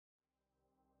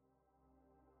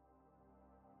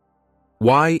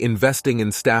Why investing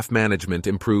in staff management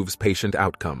improves patient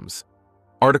outcomes.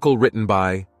 Article written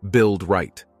by Build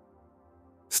Right.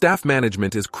 Staff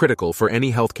management is critical for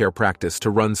any healthcare practice to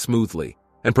run smoothly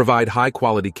and provide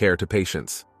high-quality care to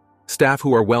patients. Staff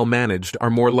who are well managed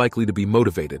are more likely to be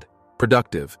motivated,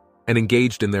 productive, and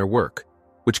engaged in their work,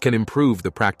 which can improve the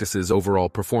practice's overall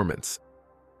performance.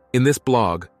 In this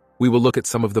blog, we will look at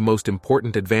some of the most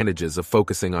important advantages of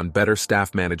focusing on better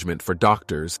staff management for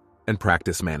doctors and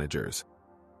practice managers.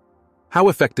 How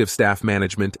effective staff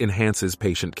management enhances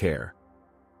patient care.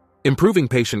 Improving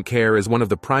patient care is one of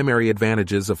the primary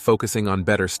advantages of focusing on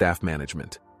better staff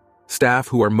management. Staff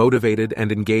who are motivated and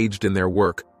engaged in their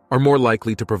work are more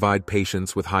likely to provide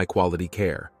patients with high-quality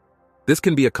care. This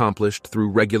can be accomplished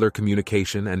through regular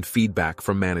communication and feedback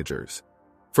from managers.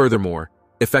 Furthermore,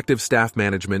 effective staff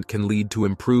management can lead to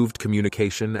improved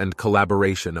communication and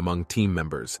collaboration among team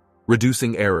members,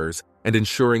 reducing errors and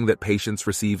ensuring that patients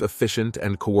receive efficient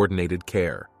and coordinated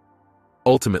care.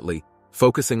 Ultimately,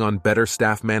 focusing on better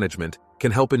staff management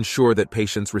can help ensure that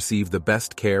patients receive the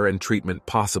best care and treatment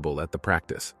possible at the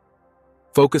practice.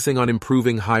 Focusing on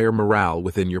improving higher morale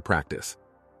within your practice.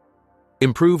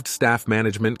 Improved staff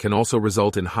management can also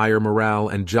result in higher morale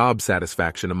and job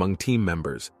satisfaction among team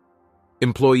members.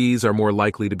 Employees are more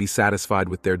likely to be satisfied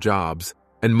with their jobs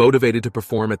and motivated to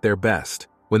perform at their best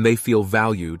when they feel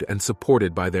valued and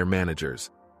supported by their managers.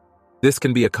 This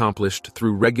can be accomplished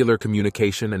through regular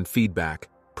communication and feedback,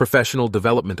 professional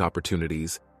development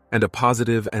opportunities, and a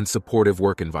positive and supportive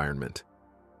work environment.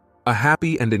 A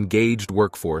happy and engaged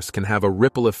workforce can have a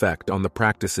ripple effect on the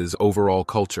practice's overall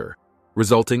culture,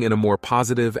 resulting in a more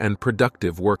positive and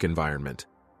productive work environment.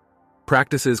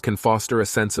 Practices can foster a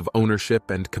sense of ownership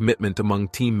and commitment among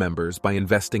team members by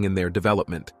investing in their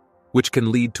development, which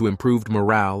can lead to improved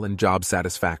morale and job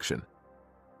satisfaction.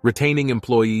 Retaining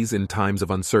employees in times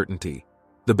of uncertainty.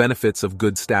 The benefits of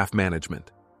good staff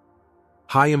management.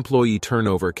 High employee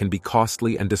turnover can be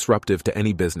costly and disruptive to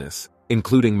any business,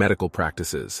 including medical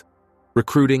practices.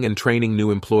 Recruiting and training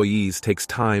new employees takes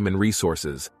time and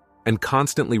resources, and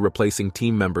constantly replacing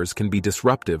team members can be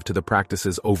disruptive to the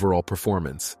practice's overall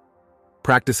performance.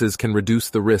 Practices can reduce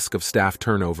the risk of staff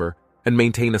turnover and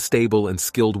maintain a stable and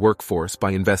skilled workforce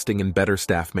by investing in better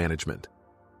staff management.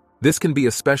 This can be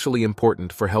especially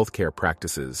important for healthcare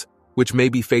practices, which may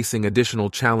be facing additional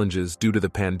challenges due to the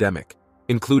pandemic,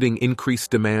 including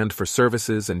increased demand for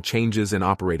services and changes in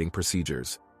operating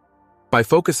procedures. By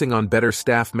focusing on better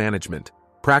staff management,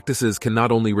 practices can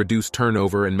not only reduce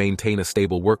turnover and maintain a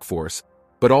stable workforce,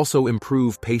 but also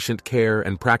improve patient care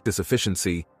and practice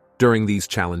efficiency during these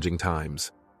challenging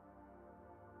times.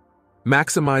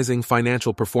 Maximizing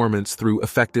financial performance through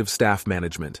effective staff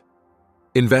management.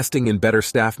 Investing in better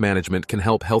staff management can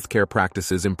help healthcare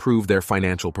practices improve their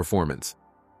financial performance.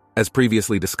 As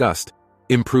previously discussed,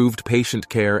 improved patient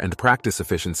care and practice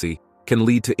efficiency can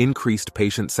lead to increased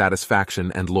patient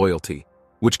satisfaction and loyalty,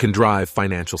 which can drive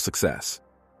financial success.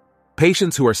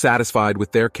 Patients who are satisfied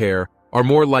with their care are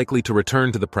more likely to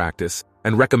return to the practice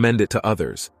and recommend it to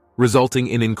others, resulting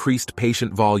in increased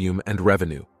patient volume and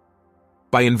revenue.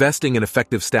 By investing in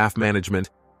effective staff management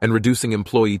and reducing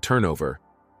employee turnover,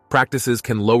 practices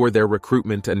can lower their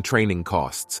recruitment and training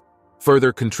costs,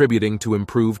 further contributing to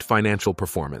improved financial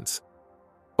performance.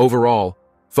 Overall,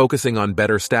 focusing on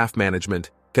better staff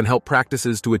management can help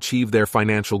practices to achieve their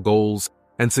financial goals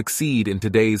and succeed in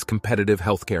today's competitive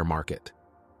healthcare market.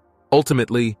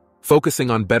 Ultimately,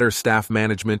 focusing on better staff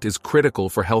management is critical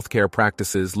for healthcare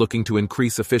practices looking to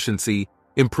increase efficiency,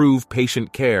 improve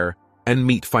patient care, and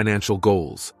meet financial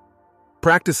goals.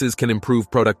 Practices can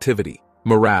improve productivity,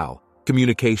 morale,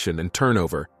 communication, and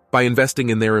turnover by investing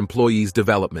in their employees'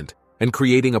 development and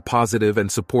creating a positive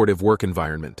and supportive work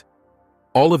environment.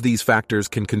 All of these factors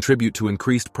can contribute to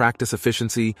increased practice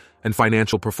efficiency and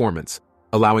financial performance,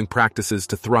 allowing practices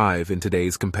to thrive in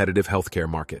today's competitive healthcare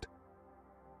market.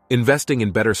 Investing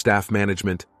in better staff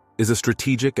management is a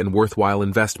strategic and worthwhile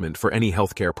investment for any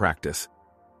healthcare practice,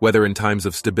 whether in times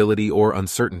of stability or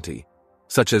uncertainty,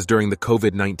 such as during the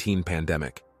COVID-19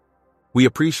 pandemic. We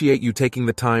appreciate you taking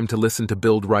the time to listen to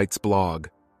Build Right's blog.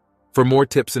 For more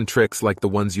tips and tricks like the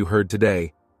ones you heard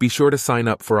today, be sure to sign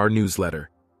up for our newsletter.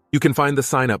 You can find the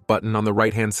sign up button on the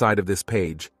right-hand side of this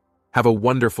page. Have a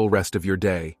wonderful rest of your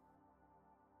day.